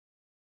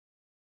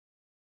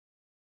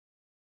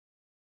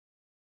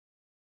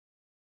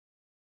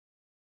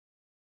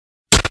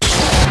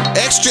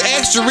extra,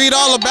 extra, read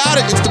all about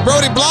it. It's the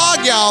Brody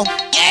blog, y'all.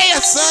 Yeah,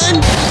 son.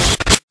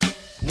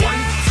 1, 2,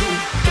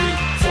 3,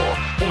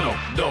 4, 1,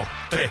 2,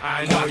 3.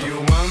 I know you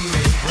want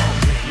me.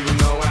 You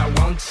know I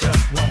want you.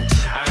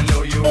 I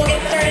know you. We'll get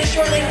started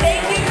shortly.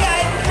 Thank you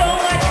guys so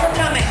much for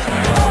coming.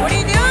 What are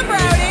you doing,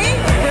 Brody?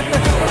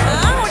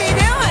 Huh? What are you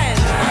doing?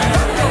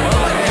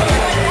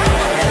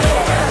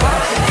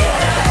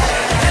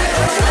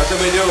 How's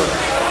everybody doing?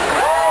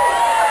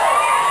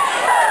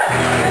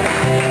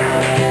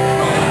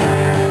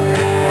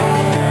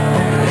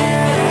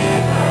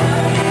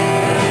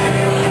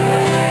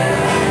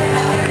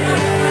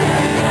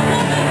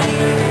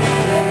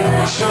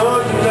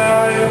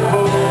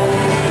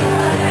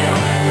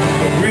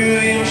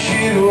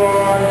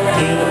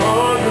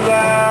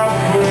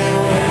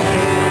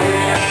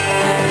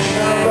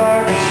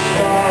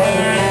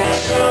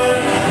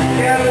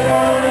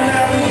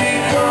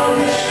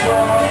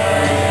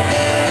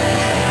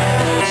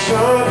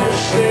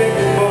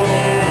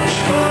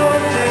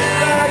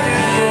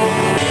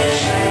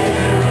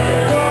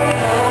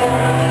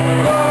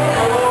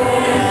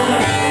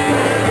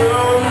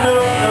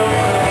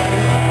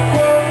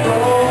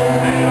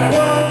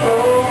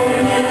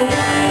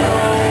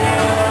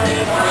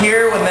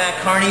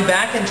 Kearney,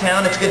 back in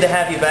town. It's good to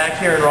have you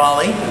back here in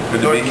Raleigh.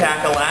 Good to be here.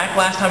 Cackalack.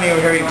 Last time you were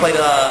here, you played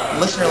a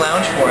listener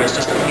lounge for us,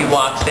 just a few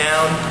blocks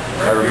down.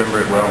 I remember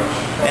it well.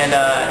 And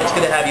it's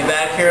good to have you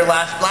back here.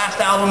 Last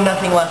album,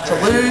 Nothing Left to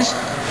Lose.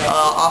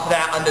 Off of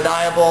that,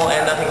 Undeniable,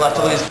 and Nothing Left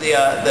to Lose.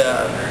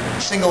 The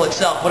single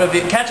itself.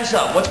 Catch us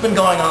up. What's been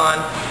going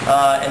on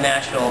in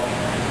Nashville?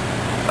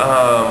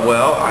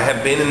 Well, I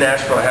have been in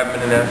Nashville. I haven't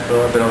been in Nashville.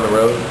 I've been on the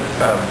road.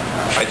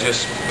 I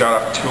just got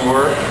off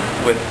tour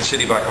with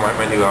City Black and White,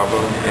 my new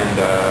album, and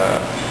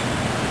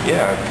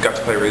yeah, I got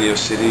to play Radio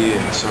City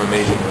and some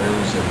amazing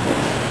rooms, and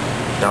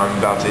now I'm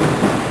about to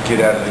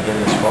get at it again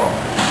this fall.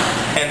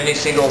 And the new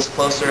single is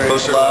Closer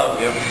to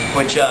Love, yep.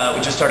 which we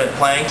just started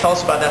playing. Tell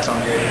us about that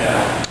song.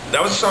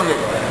 That was a song that,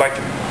 like,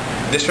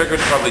 this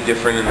record's probably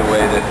different in the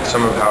way that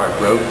some of how it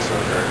wrote.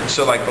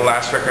 So like the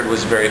last record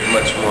was very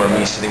much more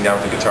me sitting down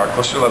with the guitar.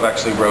 Closer to Love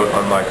actually wrote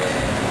on like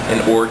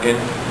an organ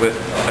with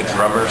a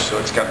drummer, so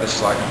it's got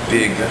this like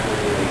big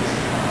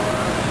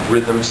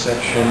rhythm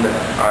section that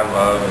I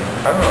love. And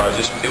I don't know,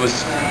 it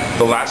was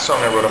the last song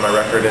I wrote on my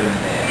record, and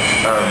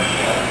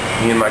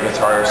me and my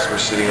guitarist were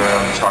sitting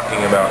around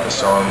talking about the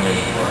song, and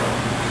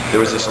there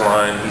was this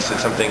line, he said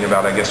something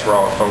about, I guess we're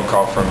all a phone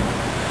call from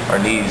our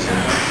knees,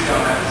 and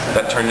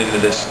that turned into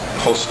this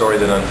whole story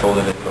that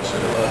unfolded in Closer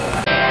to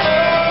Love.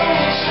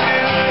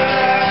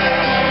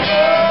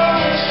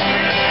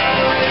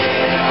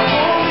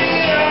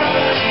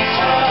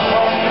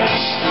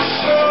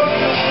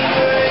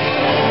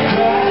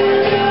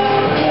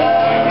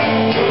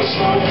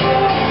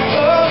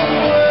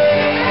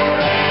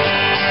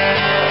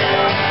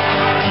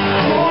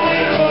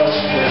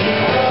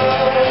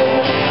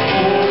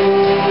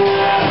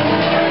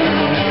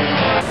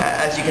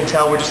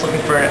 Tell we're just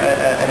looking for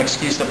an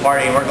excuse to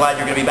party, and we're glad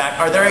you're going to be back.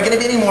 Are there going to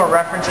be any more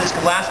references?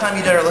 Because last time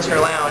you did our listener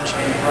lounge,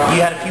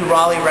 you had a few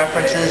Raleigh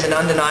references and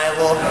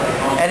Undeniable.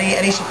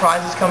 Any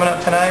surprises coming up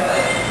tonight?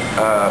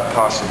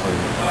 Possibly.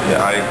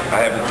 Yeah,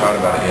 I haven't thought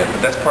about it yet,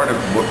 but that's part of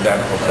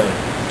that whole thing.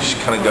 Just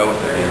kind of go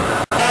with it. You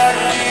know?